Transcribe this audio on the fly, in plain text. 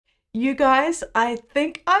You guys, I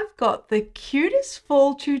think I've got the cutest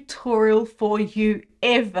fall tutorial for you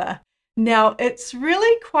ever. Now, it's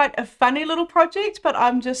really quite a funny little project, but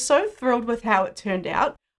I'm just so thrilled with how it turned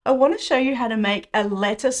out. I want to show you how to make a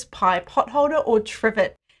lattice pie pot holder or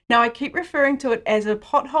trivet. Now, I keep referring to it as a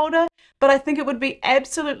pot holder, but I think it would be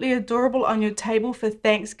absolutely adorable on your table for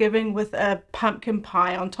Thanksgiving with a pumpkin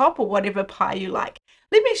pie on top or whatever pie you like.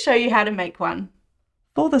 Let me show you how to make one.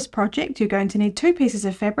 For this project, you're going to need 2 pieces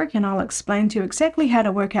of fabric, and I'll explain to you exactly how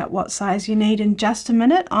to work out what size you need in just a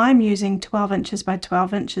minute. I'm using 12 inches by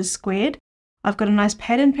 12 inches squared. I've got a nice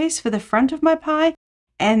pattern piece for the front of my pie,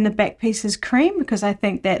 and the back piece is cream because I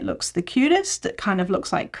think that looks the cutest. It kind of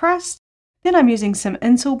looks like crust. Then I'm using some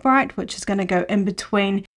Insul Bright, which is going to go in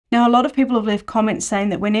between. Now, a lot of people have left comments saying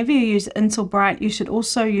that whenever you use Insul Bright, you should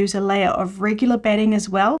also use a layer of regular batting as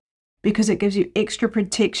well, because it gives you extra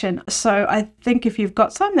protection. So I think if you've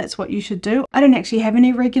got some, that's what you should do. I don't actually have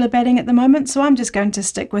any regular batting at the moment, so I'm just going to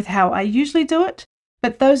stick with how I usually do it.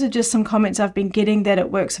 But those are just some comments I've been getting that it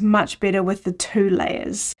works much better with the 2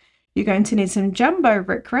 layers. You're going to need some jumbo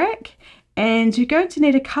rickrack, and you're going to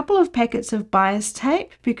need a couple of packets of bias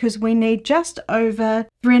tape because we need just over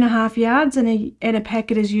 3.5 yards, and a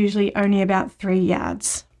packet is usually only about 3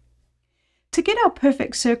 yards. To get our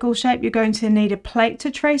perfect circle shape, you're going to need a plate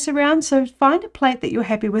to trace around, so find a plate that you're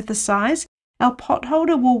happy with the size. Our pot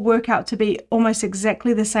holder will work out to be almost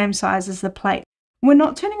exactly the same size as the plate. We're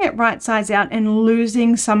not turning it right sides out and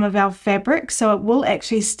losing some of our fabric, so it will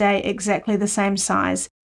actually stay exactly the same size.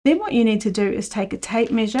 Then what you need to do is take a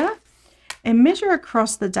tape measure and measure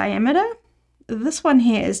across the diameter. This one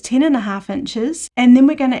here is 10.5 inches, and then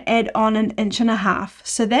we're going to add on 1.5 inches.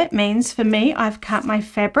 So that means for me, I've cut my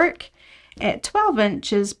fabric at 12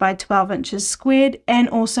 inches by 12 inches squared, and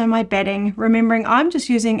also my batting. Remembering I'm just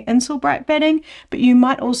using Insul Bright batting, but you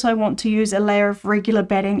might also want to use a layer of regular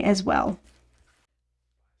batting as well.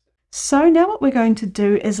 So now what we're going to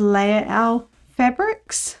do is layer our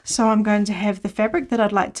fabrics. So I'm going to have the fabric that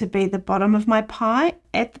I'd like to be the bottom of my pie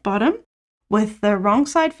at the bottom, with the wrong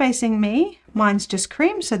side facing me. Mine's just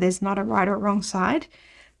cream, so there's not a right or wrong side.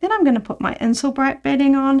 Then I'm going to put my Insul Bright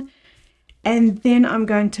batting on, and then I'm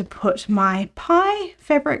going to put my pie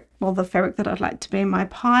fabric, well, the fabric that I'd like to be my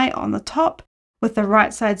pie, on the top with the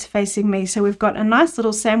right sides facing me. So we've got a nice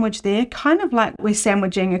little sandwich there, kind of like we're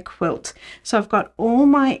sandwiching a quilt. So I've got all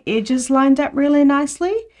my edges lined up really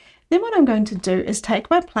nicely. Then what I'm going to do is take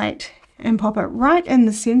my plate and pop it right in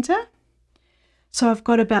the center. So I've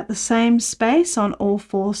got about the same space on all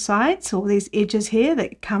 4 sides, all these edges here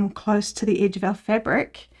that come close to the edge of our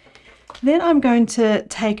fabric. Then I'm going to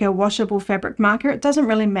take a washable fabric marker. It doesn't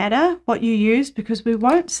really matter what you use because we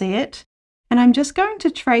won't see it. And I'm just going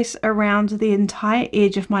to trace around the entire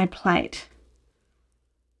edge of my plate.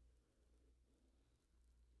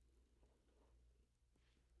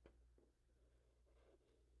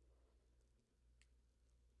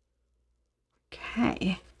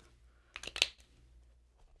 Okay.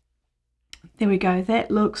 There we go.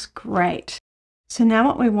 That looks great. So now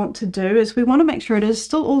what we want to do is we want to make sure it is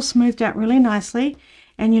still all smoothed out really nicely.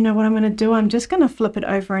 And you know what I'm going to do? I'm just going to flip it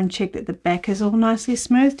over and check that the back is all nicely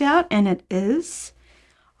smoothed out, and it is.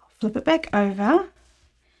 I'll flip it back over.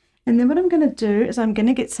 And then what I'm going to do is I'm going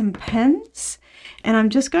to get some pins, and I'm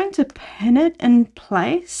just going to pin it in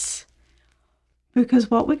place,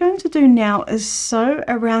 because what we're going to do now is sew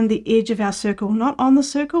around the edge of our circle, not on the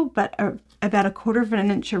circle, but about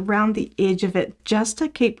 1/4 inch around the edge of it, just to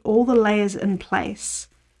keep all the layers in place.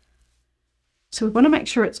 So we want to make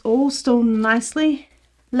sure it's all still nicely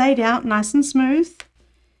laid out, nice and smooth.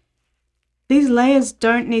 These layers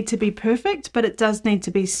don't need to be perfect, but it does need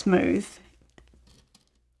to be smooth.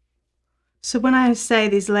 So when I say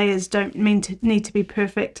these layers don't need to be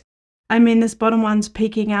perfect, I mean this bottom one's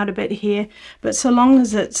peeking out a bit here, but so long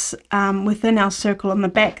as it's within our circle on the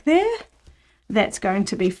back there, that's going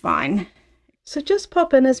to be fine. So just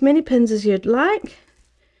pop in as many pins as you'd like,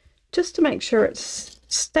 just to make sure it's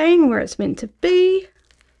staying where it's meant to be.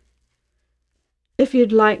 If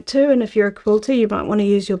you'd like to, and if you're a quilter, you might want to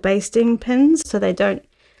use your basting pins so the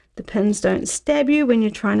pins don't stab you when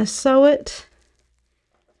you're trying to sew it.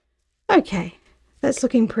 Okay, that's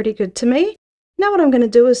looking pretty good to me. Now what I'm going to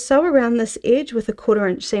do is sew around this edge with a 1/4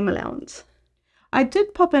 inch seam allowance. I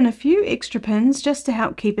did pop in a few extra pins just to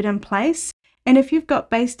help keep it in place. And if you've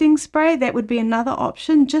got basting spray, that would be another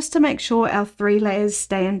option, just to make sure our 3 layers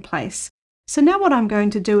stay in place. So now what I'm going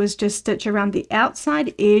to do is just stitch around the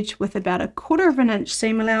outside edge with about 1/4 inch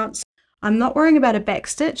seam allowance. I'm not worrying about a back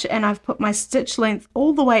stitch, and I've put my stitch length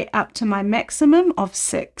all the way up to my maximum of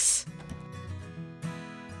 6.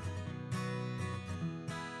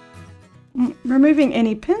 removing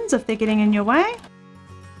any pins if they're getting in your way.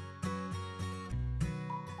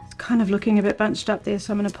 It's kind of looking a bit bunched up there,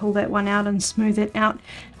 so I'm going to pull that one out and smooth it out.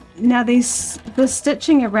 Now the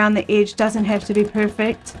stitching around the edge doesn't have to be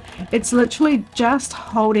perfect. It's literally just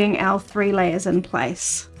holding our 3 layers in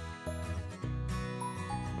place.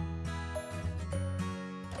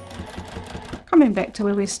 Coming back to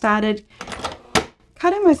where we started,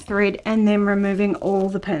 cutting with thread and then removing all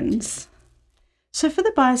the pins. So for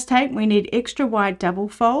the bias tape, we need extra wide double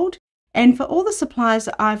fold, and for all the supplies,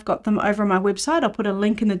 I've got them over on my website. I'll put a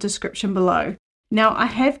link in the description below. Now I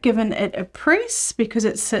have given it a press because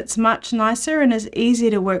it sits much nicer and is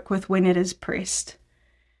easier to work with when it is pressed.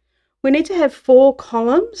 We need to have 4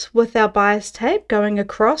 columns with our bias tape going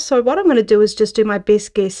across, so what I'm going to do is just do my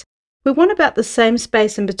best guess. We want about the same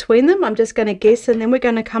space in between them. I'm just going to guess, and then we're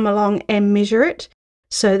going to come along and measure it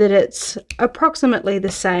so that it's approximately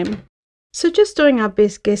the same. So just doing our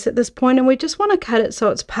best guess at this point, and we just want to cut it so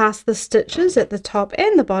it's past the stitches at the top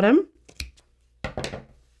and the bottom.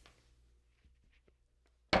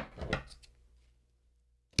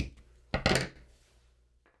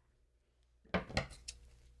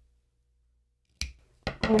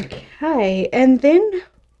 Okay, and then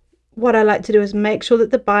what I like to do is make sure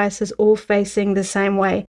that the bias is all facing the same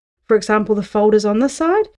way. For example, the fold is on this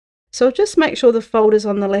side, so just make sure the fold is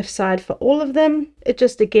on the left side for all of them. It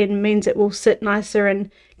just again means it will sit nicer and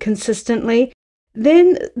consistently.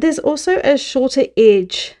 Then there's also a shorter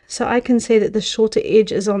edge, so I can see that the shorter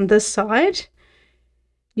edge is on this side.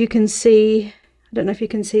 You can see, I don't know if you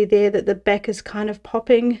can see there, that the back is kind of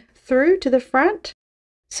popping through to the front.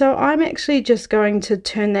 So I'm actually just going to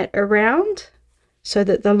turn that around so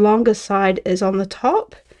that the longer side is on the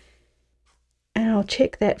top, and I'll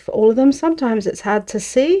check that for all of them. Sometimes it's hard to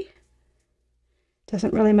see.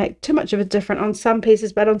 Doesn't really make too much of a difference on some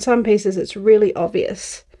pieces, but on some pieces it's really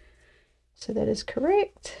obvious. So that is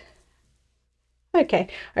correct. Okay,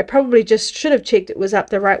 I probably just should have checked it was up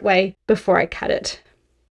the right way before I cut it.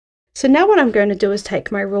 So now what I'm going to do is take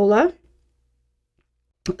my ruler.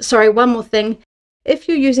 Sorry, one more thing. If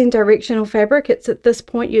you're using directional fabric, it's at this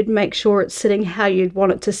point you'd make sure it's sitting how you'd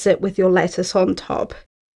want it to sit with your lattice on top.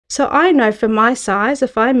 So I know for my size,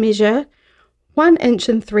 if I measure 1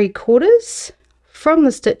 3/4 inches from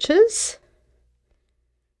the stitches,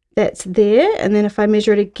 that's there, and then if I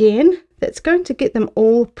measure it again, that's going to get them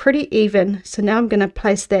all pretty even. So now I'm going to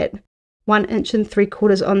place that 1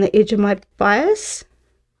 3/4 inches on the edge of my bias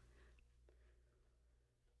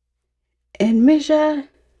and measure.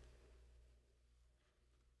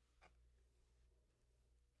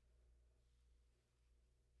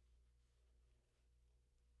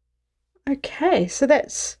 Okay, so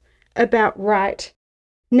that's about right.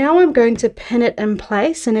 Now I'm going to pin it in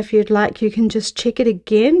place, and if you'd like, you can just check it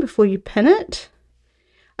again before you pin it.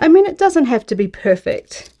 I mean, it doesn't have to be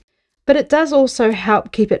perfect, but it does also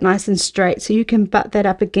help keep it nice and straight, so you can butt that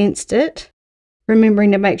up against it,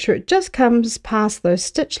 remembering to make sure it just comes past those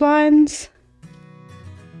stitch lines.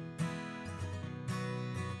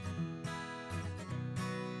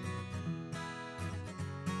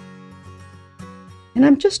 And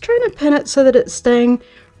I'm just trying to pin it so that it's staying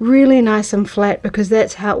really nice and flat, because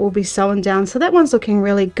that's how it will be sewn down. So that one's looking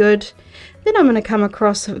really good. Then I'm going to come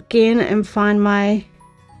across again and find my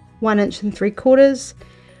 1 3/4 inches,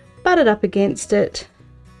 butt it up against it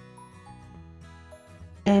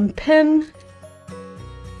and pin.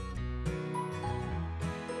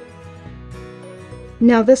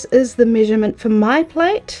 Now this is the measurement for my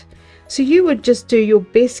plate, so you would just do your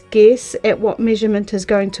best guess at what measurement is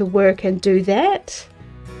going to work and do that.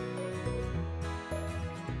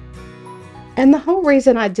 And the whole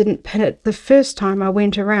reason I didn't pin it the first time I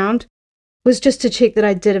went around was just to check that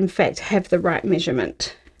I did in fact have the right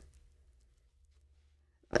measurement.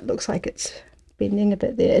 It looks like it's bending a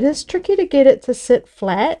bit there. It is tricky to get it to sit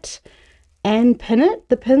flat and pin it.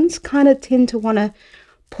 The pins kind of tend to want to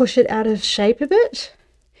push it out of shape a bit.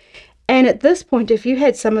 And at this point, if you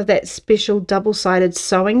had some of that special double-sided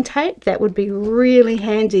sewing tape, that would be really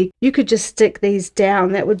handy. You could just stick these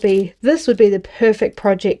down. This would be the perfect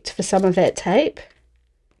project for some of that tape.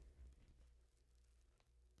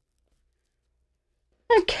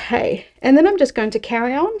 Okay, and then I'm just going to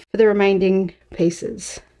carry on for the remaining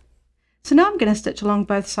pieces. So now I'm going to stitch along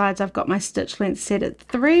both sides. I've got my stitch length set at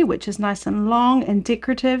 3, which is nice and long and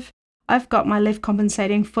decorative. I've got my left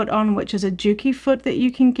compensating foot on, which is a Juki foot that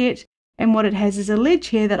you can get. And what it has is a ledge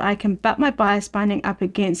here that I can butt my bias binding up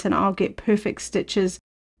against, and I'll get perfect stitches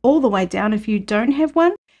all the way down. If you don't have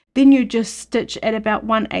one, then you just stitch at about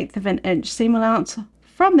 1/8 of an inch seam allowance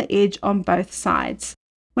from the edge on both sides.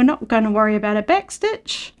 We're not going to worry about a back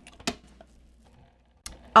stitch.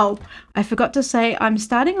 Oh, I forgot to say, I'm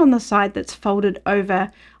starting on the side that's folded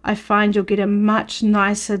over. I find you'll get a much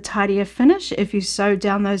nicer, tidier finish if you sew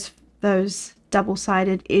down those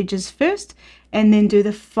double-sided edges first and then do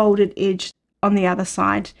the folded edge on the other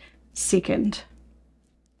side second.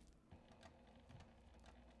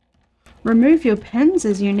 Remove your pins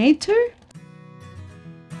as you need to.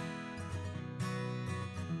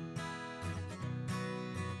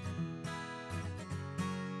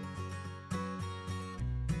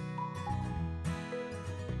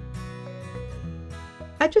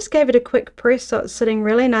 I just gave it a quick press so it's sitting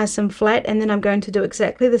really nice and flat, and then I'm going to do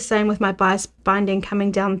exactly the same with my bias binding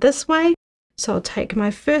coming down this way. So I'll take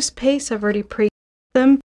my first piece, I've already pre-cut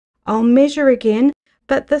them, I'll measure again,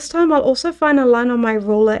 but this time I'll also find a line on my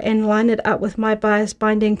ruler and line it up with my bias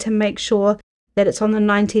binding to make sure that it's on the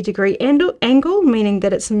 90-degree angle, meaning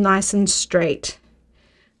that it's nice and straight.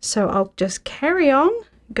 So I'll just carry on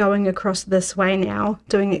going across this way now,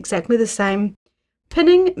 doing exactly the same.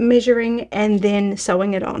 Pinning, measuring, and then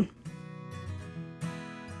sewing it on.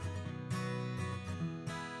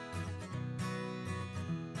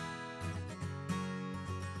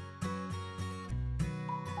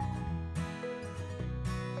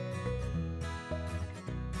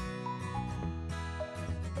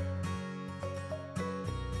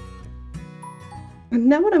 And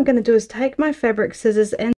now what I'm going to do is take my fabric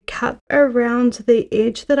scissors and cut around the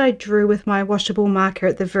edge that I drew with my washable marker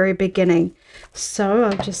at the very beginning. So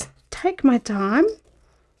I'll just take my time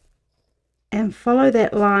and follow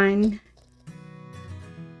that line.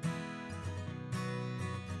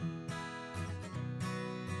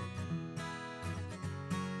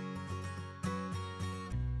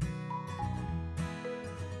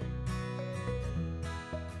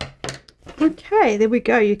 Okay, there we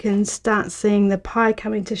go. You can start seeing the pie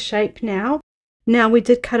coming to shape now. Now we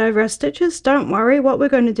did cut over our stitches, don't worry. What we're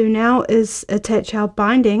going to do now is attach our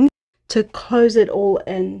binding to close it all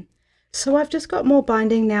in. So I've just got more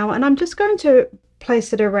binding now, and I'm just going to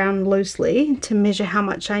place it around loosely to measure how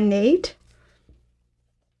much I need.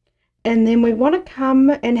 And then we want to come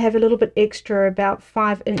and have a little bit extra, about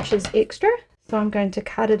 5 inches extra. So I'm going to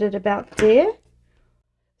cut it at about there.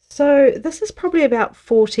 So this is probably about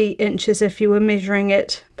 40 inches if you were measuring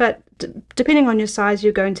it, but depending on your size,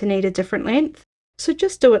 you're going to need a different length. So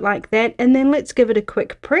just do it like that, and then let's give it a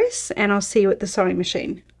quick press, and I'll see you at the sewing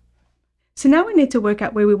machine. So now we need to work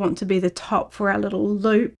out where we want to be the top for our little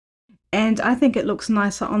loop, and I think it looks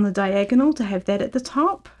nicer on the diagonal to have that at the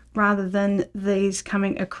top rather than these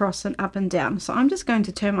coming across and up and down. So I'm just going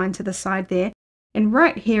to turn mine to the side there, and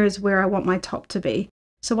right here is where I want my top to be.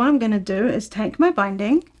 So what I'm going to do is take my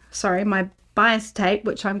my bias tape,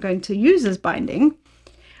 which I'm going to use as binding.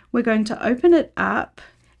 We're going to open it up,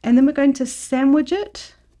 and then we're going to sandwich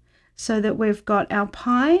it so that we've got our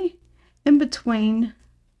pie in between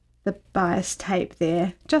the bias tape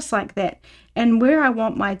there, just like that. And where I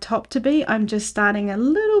want my top to be, I'm just starting a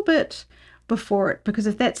little bit before it, because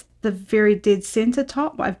if that's the very dead center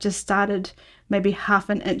top, I've just started maybe ½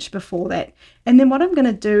 an inch before that. And then what I'm going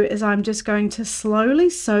to do is I'm just going to slowly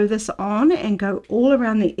sew this on and go all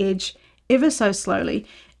around the edge ever so slowly.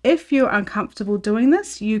 If you're uncomfortable doing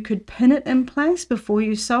this, you could pin it in place before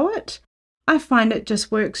you sew it. I find it just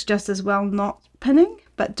works just as well not pinning,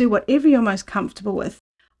 but do whatever you're most comfortable with.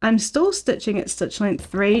 I'm still stitching at stitch length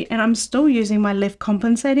 3, and I'm still using my left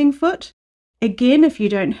compensating foot. Again, if you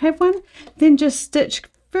don't have one, then just stitch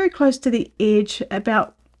very close to the edge,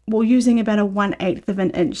 using about a 1/8 of an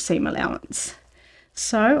inch seam allowance.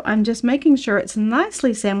 So I'm just making sure it's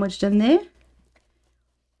nicely sandwiched in there,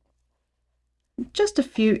 just a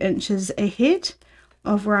few inches ahead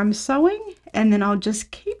of where I'm sewing, and then I'll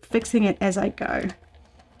just keep fixing it as I go.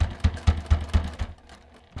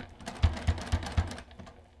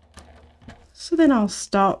 So then I'll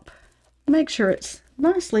stop, make sure it's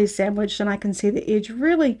nicely sandwiched, and I can see the edge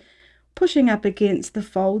really pushing up against the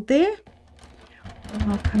fold there.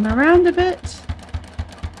 I'll come around a bit,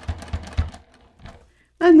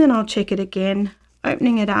 and then I'll check it again,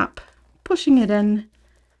 opening it up, pushing it in,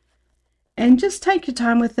 and just take your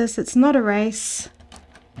time with this. It's not a race.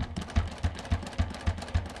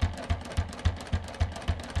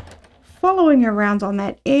 Following around on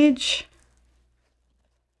that edge.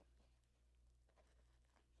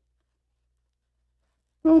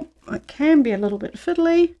 Oh, it can be a little bit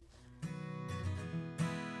fiddly.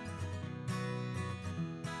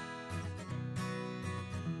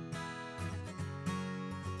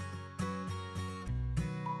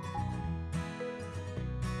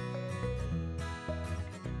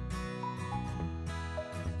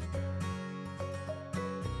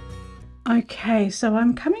 Okay, so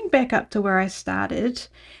I'm coming back up to where I started,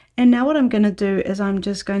 And now what I'm going to do is I'm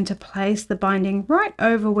just going to place the binding right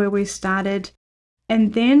over where we started,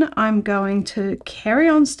 and then I'm going to carry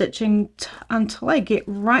on stitching until I get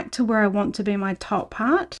right to where I want to be my top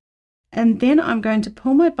part. And then I'm going to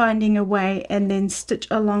pull my binding away and then stitch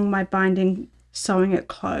along my binding, sewing it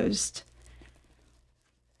closed.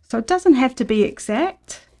 So it doesn't have to be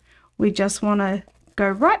exact. We just want to go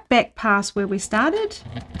right back past where we started.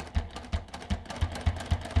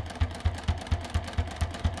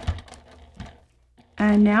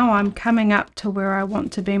 And now I'm coming up to where I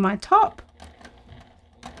want to be my top.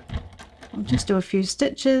 I'll just do a few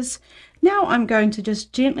stitches. Now I'm going to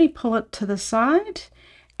just gently pull it to the side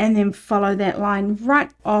and then follow that line right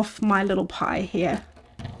off my little pie here.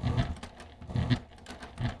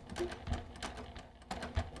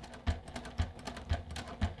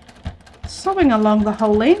 Sewing along the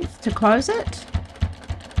whole length to close it.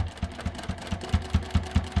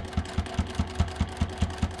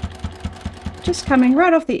 Just coming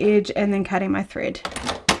right off the edge and then cutting my thread.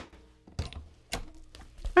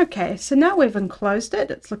 Okay, so now we've enclosed it.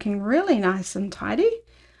 It's looking really nice and tidy.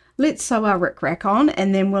 Let's sew our rickrack on,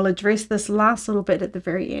 and then we'll address this last little bit at the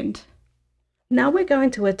very end. Now we're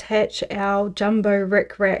going to attach our jumbo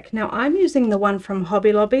rickrack. Now I'm using the one from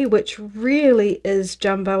Hobby Lobby, which really is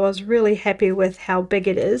jumbo. I was really happy with how big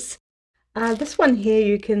it is. This one here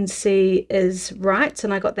you can see is Wright's,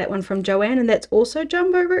 and I got that one from Joanne, and that's also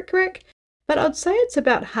jumbo rickrack. But I'd say it's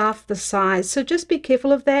about half the size, so just be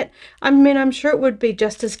careful of that. I mean, I'm sure it would be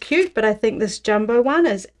just as cute, but I think this jumbo one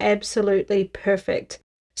is absolutely perfect.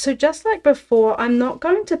 So just like before, I'm not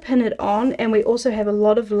going to pin it on, and we also have a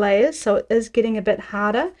lot of layers, so it is getting a bit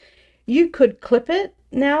harder. You could clip it.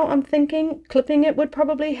 Now I'm thinking clipping it would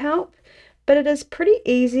probably help, but it is pretty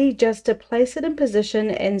easy just to place it in position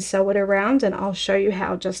and sew it around, and I'll show you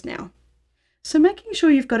how just now. So making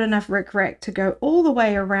sure you've got enough rickrack to go all the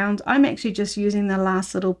way around. I'm actually just using the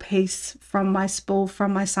last little piece from my spool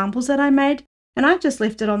from my samples that I made, and I just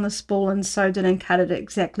left it on the spool and sewed it and cut it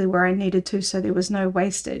exactly where I needed to, so there was no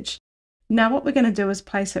wastage. Now what we're going to do is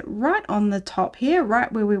place it right on the top here,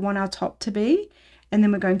 right where we want our top to be, and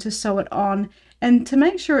then we're going to sew it on. And to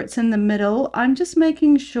make sure it's in the middle, I'm just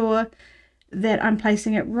making sure that I'm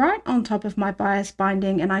placing it right on top of my bias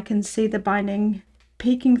binding, and I can see the binding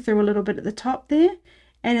peeking through a little bit at the top there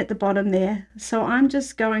and at the bottom there. So I'm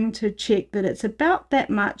just going to check that it's about that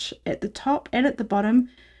much at the top and at the bottom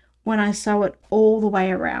when I sew it all the way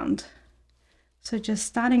around. So just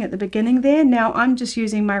starting at the beginning there. Now I'm just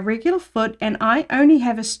using my regular foot, and I only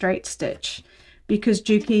have a straight stitch because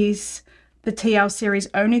Juki's, the TL series,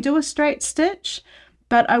 only do a straight stitch.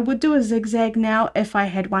 But I would do a zigzag now if I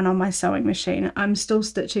had one on my sewing machine. I'm still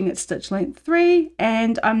stitching at stitch length 3,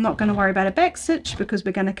 and I'm not going to worry about a back stitch because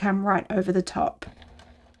we're going to come right over the top.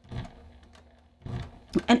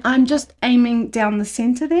 And I'm just aiming down the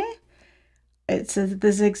center there. It's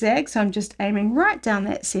the zigzag, so I'm just aiming right down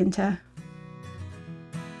that center.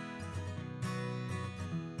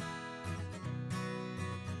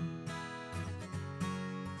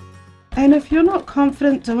 And if you're not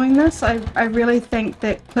confident doing this, I really think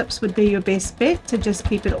that clips would be your best bet to just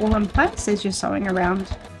keep it all in place as you're sewing around.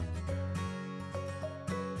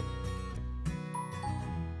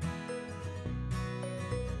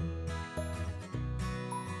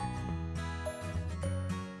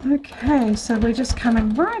 Okay, so we're just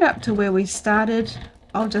coming right up to where we started.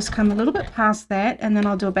 I'll just come a little bit past that, and then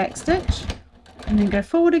I'll do a back stitch and then go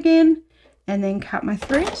forward again and then cut my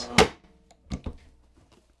thread.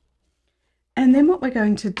 And then what we're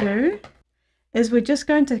going to do is we're just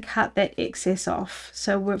going to cut that excess off.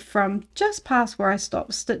 So we're from just past where I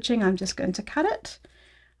stopped stitching, I'm just going to cut it.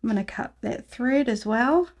 I'm going to cut that thread as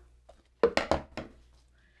well.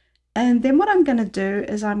 And then what I'm going to do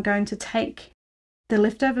is I'm going to take the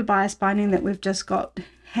leftover bias binding that we've just got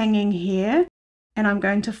hanging here, and I'm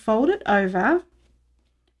going to fold it over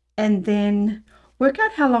and then work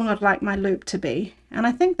out how long I'd like my loop to be. And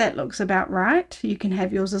I think that looks about right. You can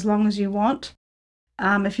have yours as long as you want.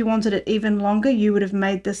 If you wanted it even longer, you would have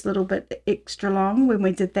made this little bit extra long when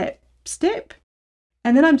we did that step.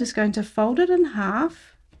 And then I'm just going to fold it in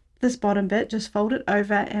half, this bottom bit, just fold it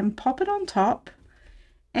over and pop it on top,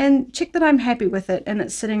 and check that I'm happy with it, and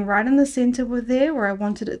it's sitting right in the center with there where I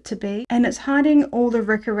wanted it to be, and it's hiding all the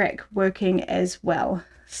rickrack working as well.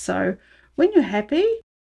 So when you're happy,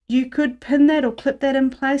 you could pin that or clip that in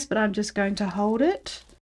place, but I'm just going to hold it,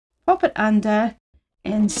 pop it under,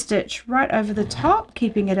 and stitch right over the top,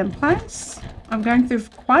 keeping it in place. I'm going through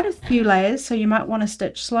quite a few layers, so you might want to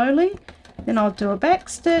stitch slowly. Then I'll do a back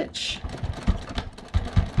stitch,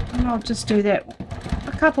 and I'll just do that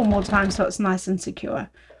a couple more times so it's nice and secure.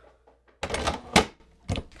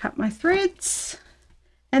 cut my threads,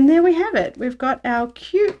 and there we have it. We've got our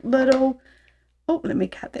cute little, oh, let me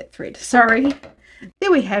cut that thread, sorry.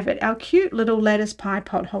 There we have it, our cute little lattice pie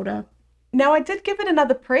pot holder. Now I did give it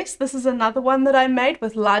another press. This is another one that I made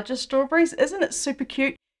with larger strawberries. Isn't it super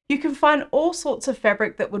cute? You can find all sorts of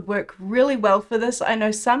fabric that would work really well for this. I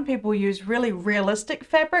know some people use really realistic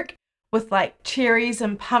fabric with like cherries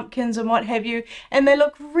and pumpkins and what have you, and they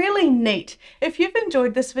look really neat. If you've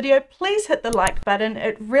enjoyed this video, please hit the like button.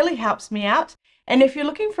 It really helps me out. And if you're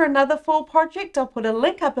looking for another fall project, I'll put a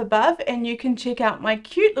link up above and you can check out my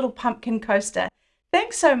cute little pumpkin coaster.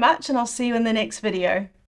 Thanks so much, and I'll see you in the next video.